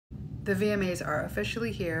The VMAs are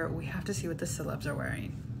officially here. We have to see what the celebs are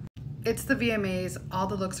wearing. It's the VMAs. All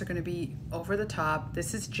the looks are going to be over the top.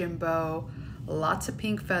 This is Jimbo. Lots of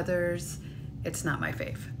pink feathers. It's not my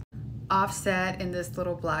fave. Offset in this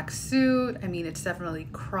little black suit. I mean, it's definitely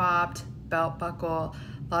cropped, belt buckle,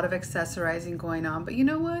 a lot of accessorizing going on. But you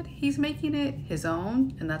know what? He's making it his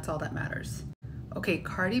own, and that's all that matters. Okay,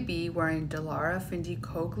 Cardi B wearing Dilara Fendi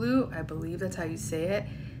Koglu. I believe that's how you say it.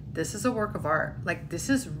 This is a work of art. Like, this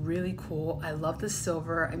is really cool. I love the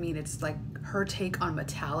silver. I mean, it's like her take on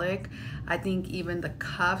metallic. I think even the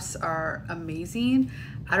cuffs are amazing.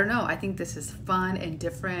 I don't know. I think this is fun and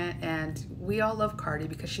different, and we all love Cardi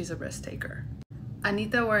because she's a risk taker.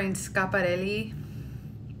 Anita wearing Schiaparelli.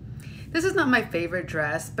 This is not my favorite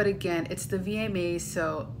dress, but again, it's the VMAs,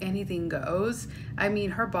 so anything goes. I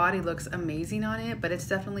mean, her body looks amazing on it, but it's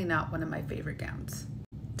definitely not one of my favorite gowns.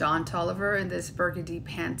 Dawn Tolliver in this burgundy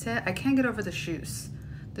pant-it. I can't get over the shoes.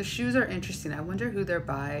 The shoes are interesting. I wonder who they're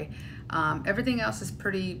by. Everything else is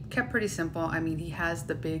kept pretty simple. I mean, he has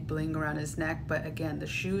the big bling around his neck, but again, the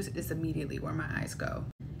shoes is immediately where my eyes go.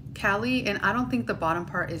 Callie, and I don't think the bottom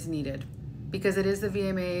part is needed because it is the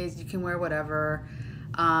VMAs. You can wear whatever,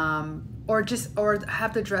 or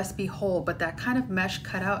have the dress be whole, but that kind of mesh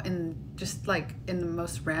cutout in just like in the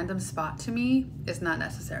most random spot to me is not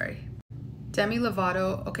necessary. Demi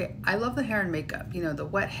Lovato, okay, I love the hair and makeup. You know, the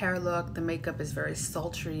wet hair look, the makeup is very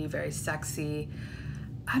sultry, very sexy.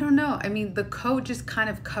 I don't know. I mean, the coat just kind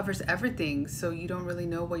of covers everything, so you don't really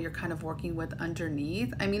know what you're kind of working with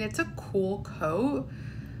underneath. I mean, it's a cool coat,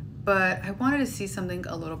 but I wanted to see something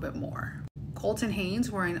a little bit more. Colton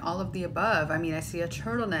Haynes wearing all of the above. I mean, I see a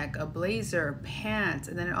turtleneck, a blazer, pants,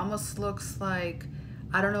 and then it almost looks like,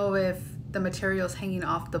 I don't know if the material is hanging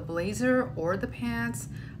off the blazer or the pants.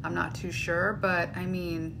 I'm not too sure, but I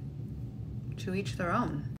mean, to each their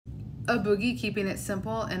own. A Boogie keeping it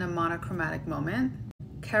simple in a monochromatic moment.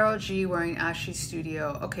 Carol G wearing Ashley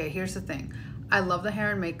Studio. Okay, here's the thing. I love the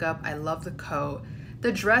hair and makeup. I love the coat.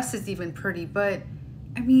 The dress is even pretty, but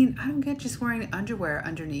I mean, I don't get just wearing underwear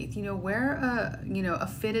underneath. You know, wear a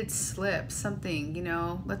fitted slip, something, you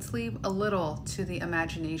know. Let's leave a little to the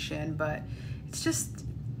imagination, but it's just,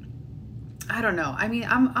 I don't know. I mean,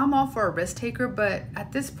 I'm all for a risk taker, but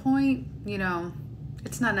at this point, you know,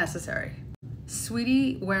 it's not necessary.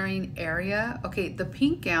 Sweetie wearing Area. Okay, the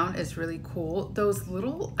pink gown is really cool. Those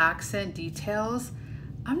little accent details,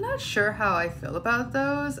 I'm not sure how I feel about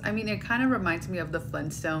those. I mean, it kind of reminds me of the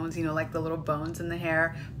Flintstones, you know, like the little bones in the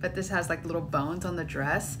hair, but this has like little bones on the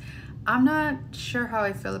dress. I'm not sure how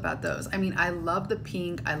I feel about those. I mean, I love the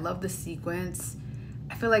pink. I love the sequins.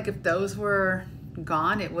 I feel like if those were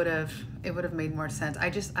gone, it would have made more sense. I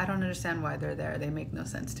don't understand why they're there. They make no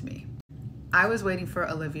sense to me. I was waiting for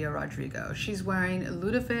Olivia Rodrigo. She's wearing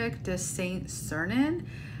Ludovic de Saint-Cernin.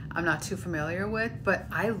 I'm not too familiar with, but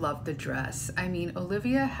I love the dress. I mean,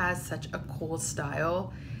 Olivia has such a cool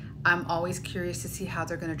style. I'm always curious to see how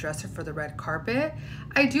they're gonna dress her for the red carpet.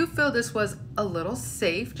 I do feel this was a little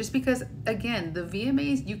safe just because, again, the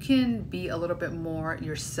VMAs, you can be a little bit more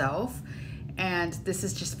yourself. And this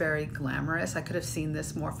is just very glamorous. I could have seen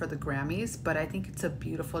this more for the Grammys, but I think it's a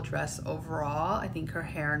beautiful dress overall. I think her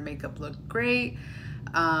hair and makeup look great.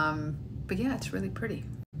 But yeah, it's really pretty.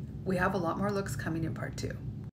 We have a lot more looks coming in part 2.